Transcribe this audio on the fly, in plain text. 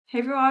Hey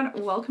everyone,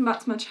 welcome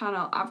back to my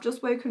channel. I've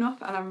just woken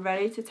up and I'm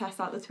ready to test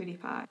out the Tweety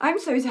Palette. I'm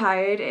so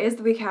tired, it is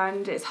the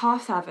weekend, it's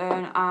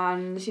 7:30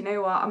 and you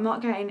know what, I'm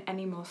not getting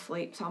any more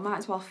sleep so I might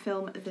as well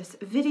film this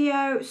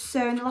video.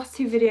 So in the last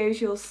two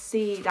videos you'll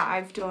see that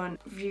I've done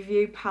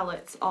review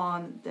palettes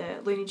on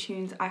the Looney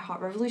Tunes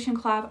Revolution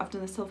collab, I've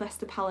done the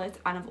Sylvester palette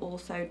and I've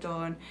also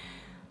done,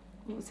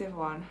 what was the other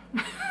one?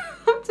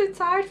 I'm too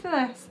tired for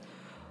this.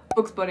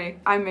 Bugs Bunny.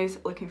 I'm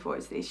most looking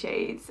forward to these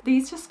shades.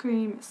 These just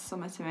scream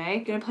summer to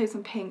me. Gonna play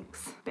some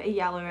pinks, bit of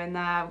yellow in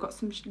there. I've got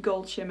some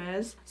gold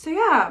shimmers. So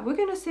yeah, we're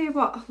gonna see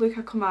what look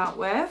I come out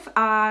with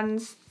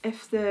and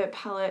if the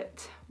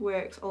palette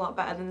works a lot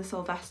better than the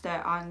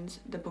Sylvester and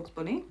the Bugs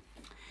Bunny.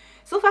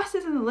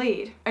 Sylvester's in the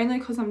lead, only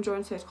because I'm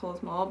drawn to those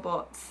colours more,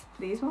 but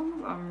these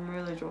ones I'm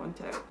really drawn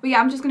to. But yeah,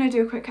 I'm just going to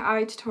do a quick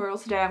eye tutorial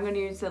today. I'm going to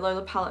use the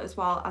Lola palette as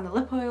well and the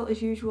lip oil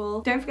as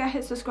usual. Don't forget to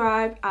hit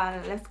subscribe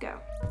and let's go.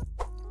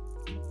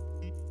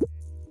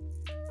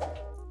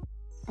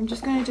 I'm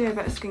just going to do a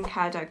bit of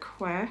skincare dead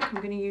quick. I'm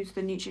going to use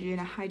the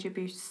Neutrogena Hydra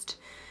Boost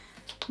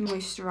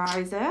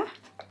Moisturiser. I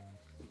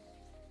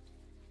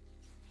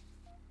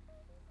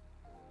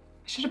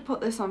should have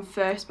put this on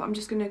first, but I'm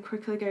just going to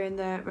quickly go in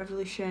the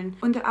Revolution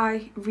Under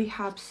Eye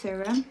Rehab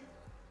Serum.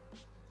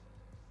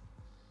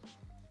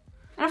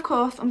 And of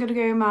course, I'm going to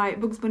go in my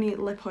Bugs Bunny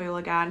lip oil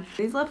again.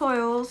 These lip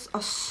oils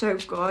are so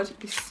good.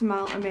 They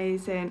smell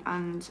amazing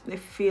and they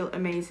feel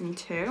amazing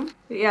too.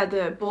 But yeah,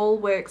 the ball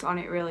works on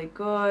it really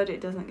good.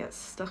 It doesn't get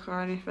stuck or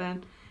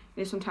anything. You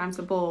know, sometimes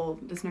the ball,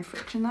 there's no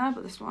friction there,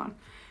 but this one,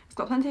 it's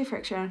got plenty of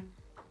friction.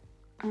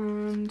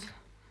 And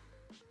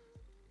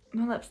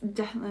my lips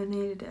definitely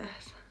needed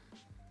it.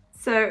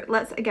 So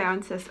let's get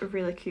onto this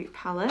really cute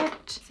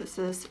palette. So this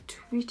is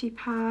Tweety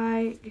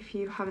Pie. If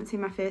you haven't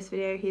seen my first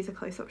video, here's a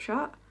close-up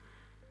shot.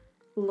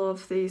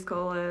 Love these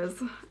colours.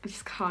 I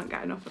just can't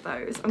get enough of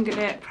those. I'm going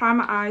to prime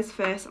my eyes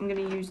first. I'm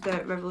going to use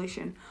the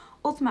Revolution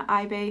Ultimate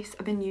Eye Base.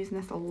 I've been using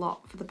this a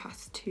lot for the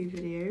past two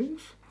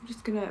videos. I'm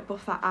just going to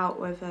buff that out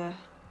with a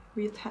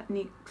Real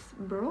Techniques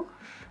brush.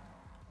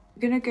 I'm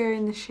going to go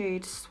in the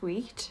shade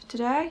Sweet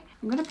today.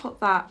 I'm going to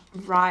put that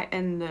right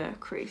in the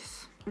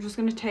crease. I'm just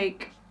going to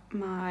take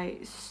my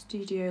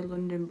Studio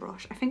London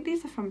brush. I think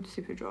these are from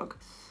Superdrug.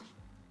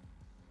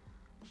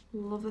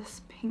 Love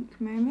this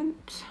pink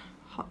moment.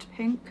 Hot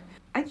pink.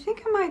 I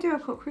think I might do a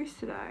cut crease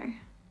today.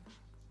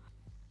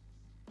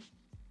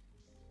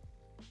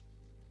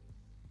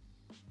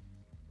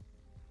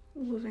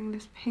 Loving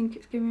this pink,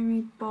 it's giving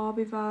me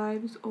Barbie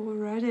vibes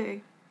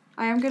already.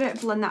 I am going to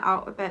blend that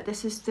out a bit.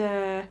 This is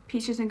the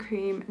Peaches and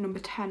Cream number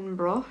 10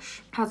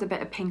 brush. It has a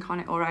bit of pink on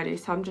it already,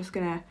 so I'm just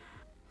going to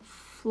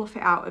fluff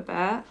it out a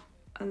bit.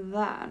 And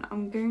then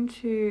I'm going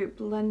to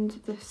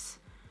blend this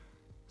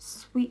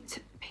sweet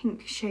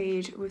pink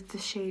shade with the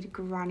shade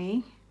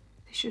Granny.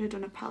 They should have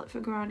done a palette for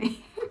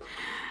Granny.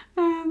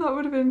 That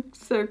would have been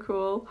so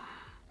cool.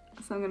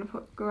 So I'm going to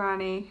put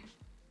Granny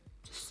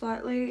just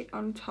slightly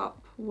on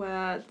top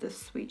where the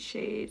sweet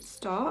shade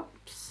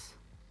stops.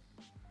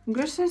 I'm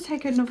just going to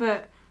take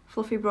another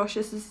fluffy brush.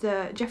 This is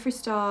the Jeffree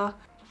Star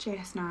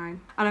JS9. And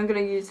I'm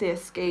going to use the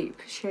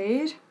Escape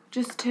shade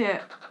just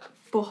to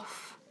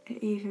buff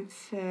it even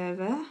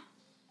further.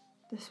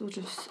 This will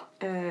just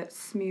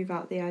smooth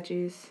out the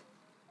edges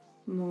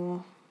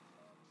more.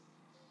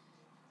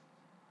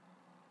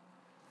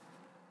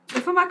 So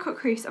for my cut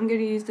crease, I'm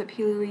going to use the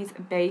P. Louise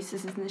base.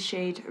 This is in the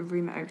shade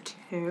Room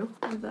 02.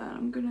 And then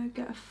I'm going to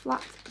get a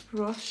flat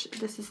brush.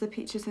 This is the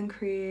Peaches and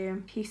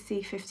Cream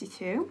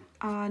PC52.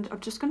 And I'm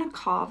just going to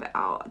carve it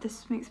out.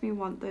 This makes me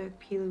want the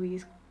P.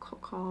 Louise cut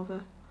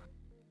carver.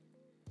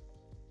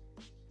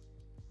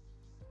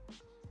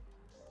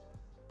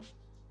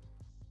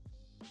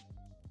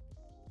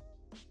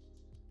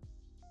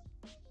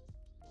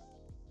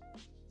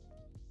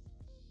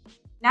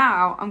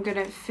 Now I'm going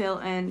to fill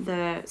in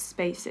the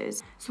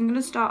spaces. So I'm going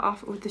to start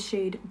off with the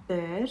shade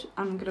Bird and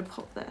I'm going to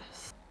put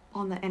this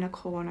on the inner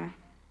corner.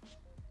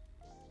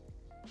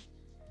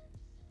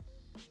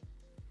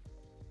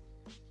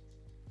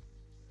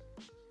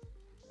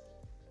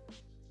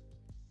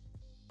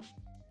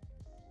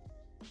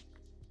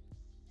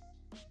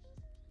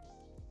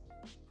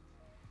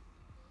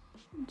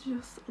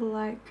 Just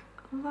like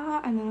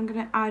that, and then I'm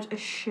going to add a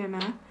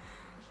shimmer.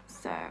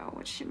 So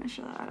which shimmer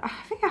should I add? I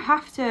think I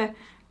have to.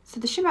 So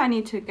the shimmer I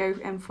need to go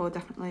in for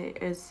definitely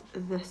is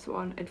this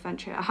one,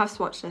 Adventure. I have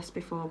swatched this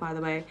before, by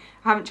the way.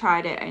 I haven't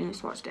tried it, I only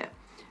swatched it.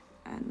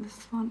 And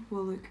this one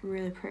will look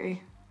really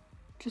pretty.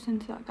 Just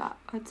into that gap,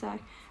 I'd say. And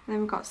then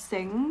we've got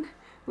Sing,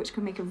 which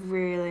can make a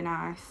really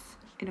nice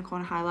inner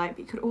corner highlight,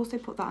 but you could also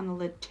put that on the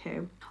lid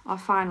too. Our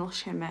final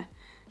shimmer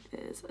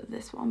is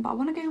this one, but I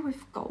want to go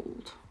with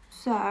gold.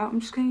 So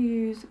I'm just going to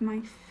use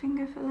my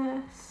finger for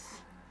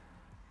this.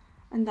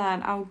 And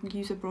then I'll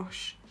use a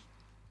brush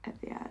at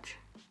the edge.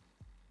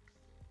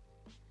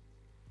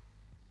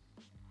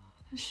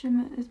 The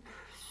shimmer is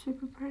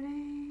super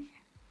pretty.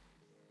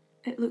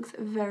 It looks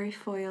very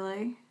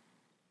foily.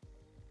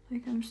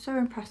 Like, I'm so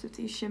impressed with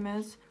these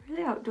shimmers.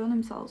 Really outdone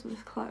themselves with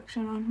this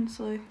collection,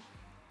 honestly.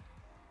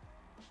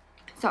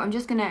 So I'm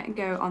just gonna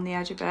go on the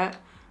edge a bit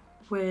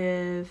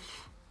with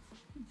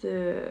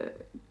the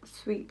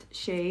Sweet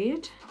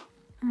shade.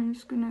 I'm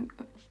just gonna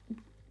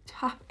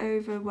tap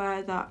over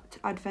where that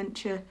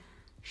Adventure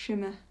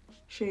shimmer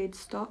shade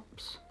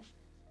stops.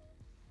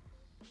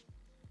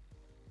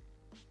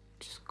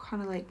 Just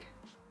kind of like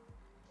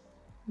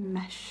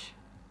mesh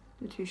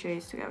the two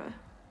shades together.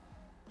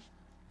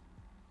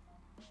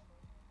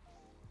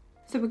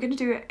 So we're going to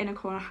do it in a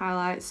corner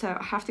highlight, so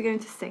I have to go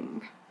into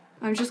Sing.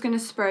 I'm just going to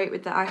spray it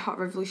with the I Heart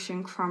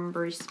Revolution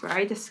Cranberry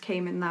Spray. This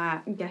came in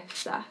their gift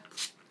set,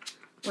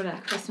 or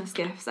their Christmas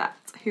gift set.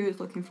 Who is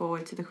looking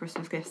forward to the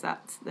Christmas gift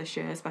sets this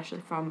year,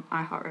 especially from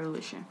I Heart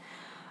Revolution?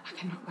 I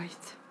cannot wait.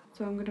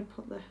 So I'm going to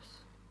put this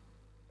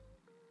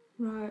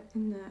right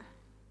in there,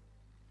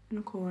 in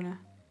a corner.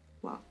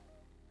 Wow,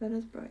 that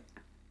is bright.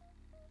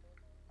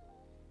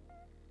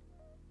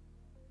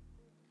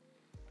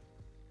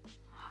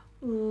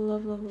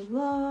 Love, love, love,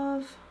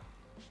 love.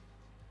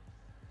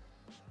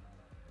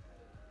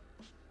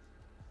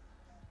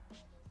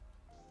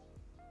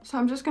 So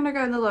I'm just going to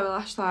go in the lower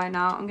lash line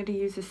now. I'm going to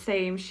use the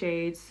same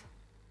shades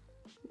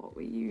what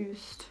we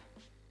used.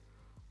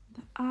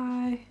 The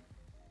eye.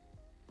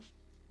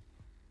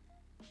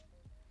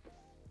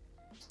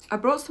 I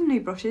brought some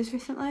new brushes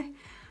recently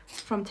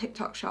from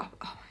TikTok Shop.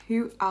 Oh,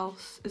 who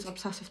else is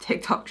obsessed with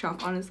TikTok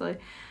Shop, honestly?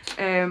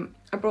 I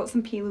brought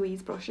some P.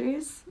 Louise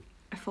brushes,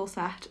 a full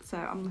set, so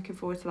I'm looking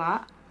forward to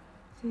that.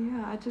 So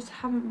yeah, I just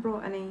haven't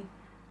brought any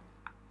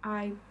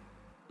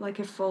like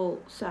a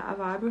full set of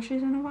eye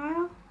brushes in a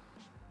while.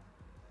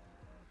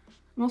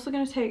 I'm also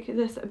going to take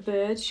this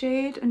bird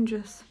shade and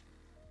just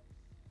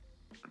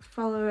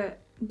follow it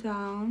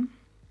down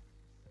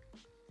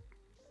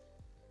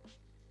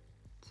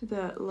to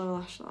the lower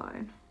lash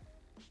line.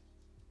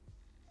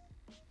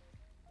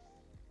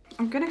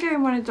 I'm going to go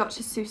in one of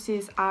Dr.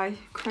 Seuss's eye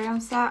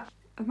crayon set.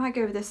 I might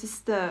go with this. This is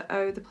the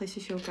Oh, the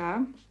Places You'll Go.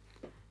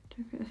 I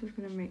don't think this is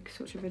going to make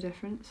such of a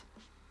difference.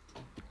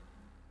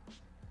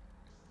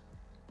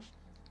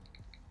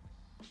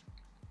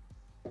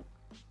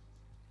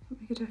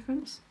 Make a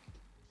difference.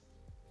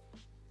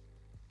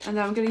 And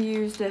then I'm going to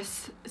use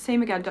this,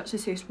 same again, Dr.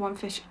 Seuss, One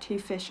Fish, Two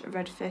Fish,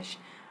 Red Fish,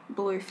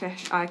 Blue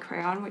Fish eye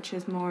crayon, which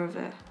is more of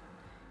a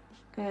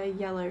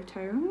yellow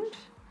toned.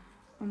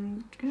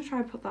 I'm going to try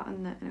and put that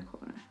in a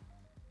corner.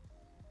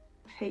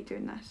 I hate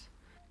doing this.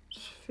 It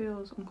just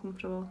feels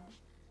uncomfortable.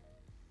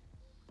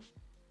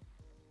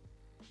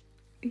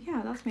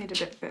 Yeah, that's made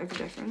a bit of a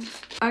difference.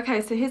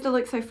 Okay, so here's the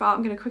look so far.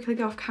 I'm going to quickly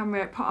go off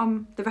camera, put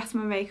on the rest of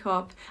my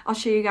makeup. I'll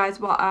show you guys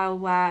what I'll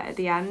wear at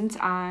the end,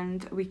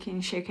 and we can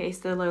showcase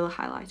the Lola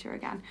highlighter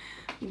again,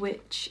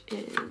 which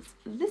is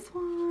this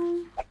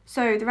one.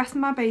 So the rest of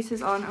my base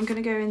is on. I'm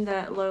going to go in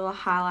the Lola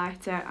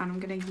highlighter, and I'm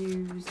going to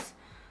use,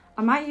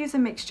 I might use a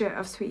mixture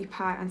of Sweetie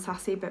Pie and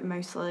Sassy, but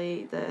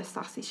mostly the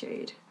Sassy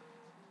shade.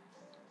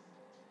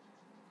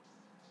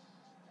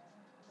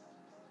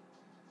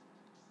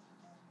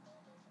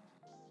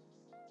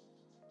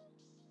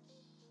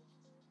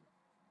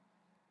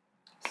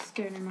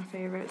 Going in my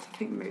favourites. I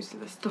think most of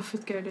the stuff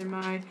is going in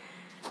my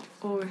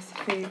August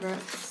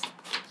favourites.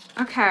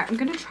 Okay, I'm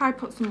going to try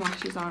put some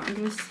lashes on. I'm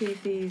going to see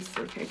if these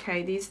look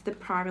okay. These are the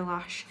Prima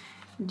Lash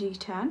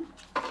D10.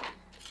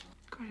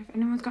 God, if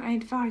anyone's got any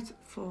advice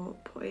for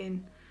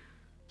putting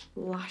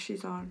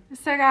lashes on.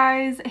 So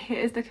guys, here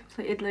is the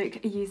completed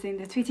look using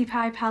the Tweety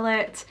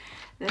palette.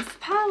 This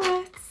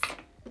palette,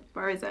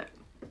 where is it?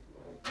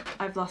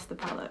 I've lost the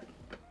palette.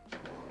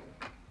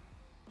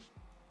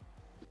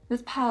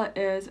 This palette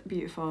is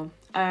beautiful.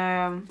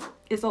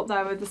 It's up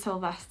there with the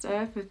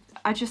Sylvester. But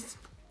I'm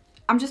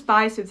just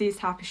biased with these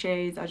type of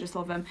shades. I just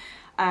love them.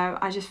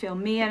 I just feel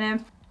me in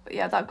them. But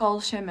yeah, that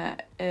gold shimmer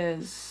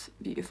is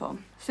beautiful.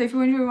 So if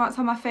you're wondering what's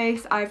on my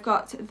face, I've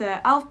got the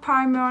e.l.f.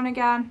 primer on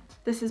again.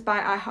 This is by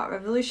I Heart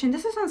Revolution.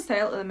 This is on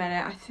sale at the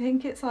minute. I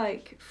think it's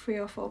like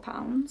 £3 or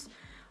 £4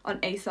 on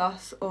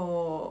ASOS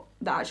or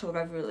the actual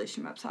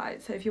Revolution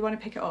website. So if you want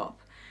to pick it up,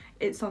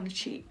 it's on the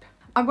cheap.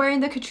 I'm wearing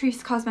the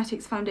Catrice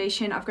Cosmetics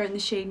foundation. I've got in the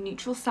shade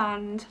Neutral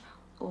Sand.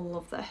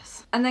 Love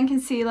this. And then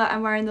concealer,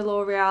 I'm wearing the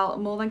L'Oreal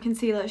More Than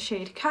Concealer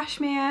shade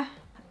Cashmere.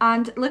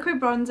 And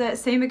liquid bronzer,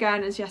 same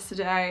again as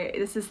yesterday.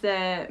 This is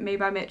the Made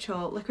by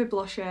Mitchell liquid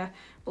blusher,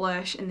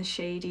 BLURSH in the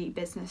Shady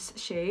Business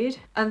shade.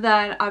 And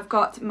then I've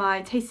got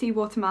my Tasty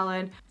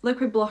Watermelon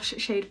liquid blush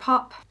shade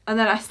Pop. And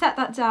then I set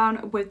that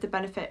down with the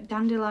Benefit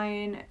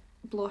Dandelion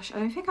blush. I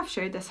don't think I've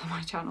showed this on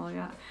my channel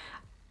yet.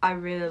 I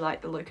really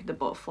like the look of the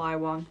butterfly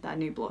one, their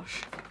new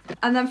blush.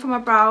 And then for my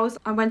brows,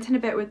 I went in a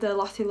bit with the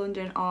Lottie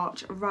London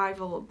Arch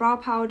Rival Brow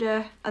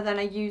Powder. And then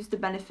I used the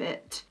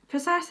Benefit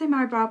Precisely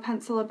My Brow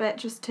Pencil a bit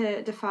just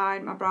to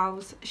define my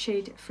brows,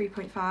 shade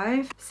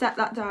 3.5. Set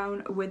that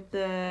down with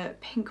the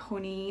Pink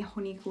Honey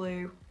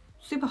Glue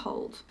Super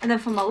Hold. And then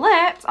for my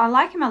lips, I'm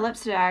liking my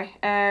lips today.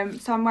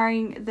 So I'm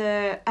wearing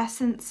the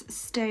Essence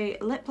Stay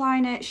Lip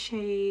Liner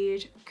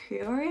shade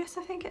Curious,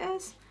 I think it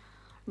is.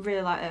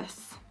 Really like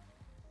this.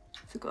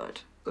 It's a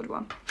good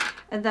one.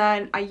 And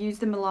then I used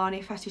the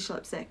Milani Fetish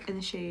lipstick in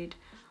the shade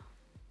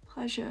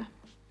Pleasure,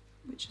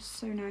 which is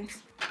so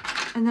nice.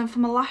 And then for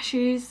my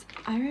lashes,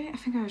 I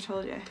think I already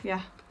told you,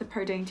 yeah, the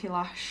Pro Dainty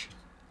Lash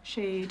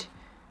Shape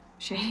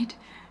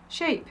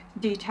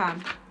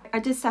D10. I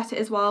did set it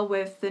as well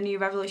with the new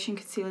Revolution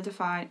Concealer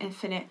Define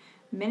Infinite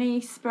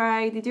Mini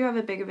Spray. They do have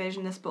a bigger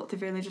version of this, but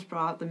they've really just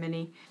brought out the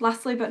mini.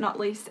 Lastly but not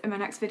least, in my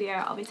next video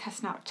I'll be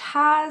testing out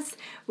Taz,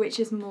 which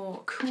is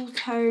more cool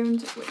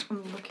toned, which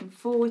I'm looking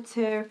forward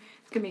to.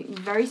 It's going to be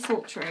very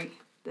sultry,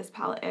 this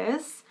palette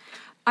is.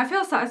 I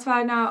feel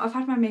satisfied now. I've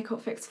had my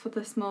makeup fixed for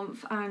this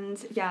month,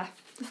 and yeah,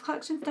 this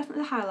collection is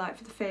definitely the highlight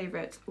for the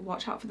favourites.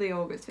 Watch out for the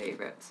August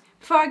favourites.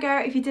 Before I go,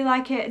 if you did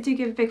like it, do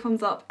give a big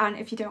thumbs up, and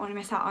if you don't want to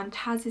miss out on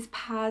Taz's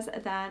Paz,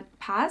 then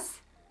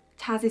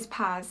Taz's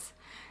Paz.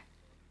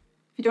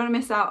 If you don't want to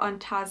miss out on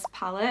Taz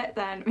palette,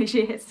 then make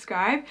sure you hit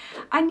subscribe.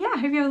 And yeah, I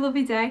hope you have a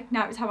lovely day.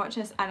 Now it's time to watch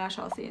this, and I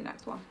shall see you in the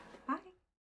next one.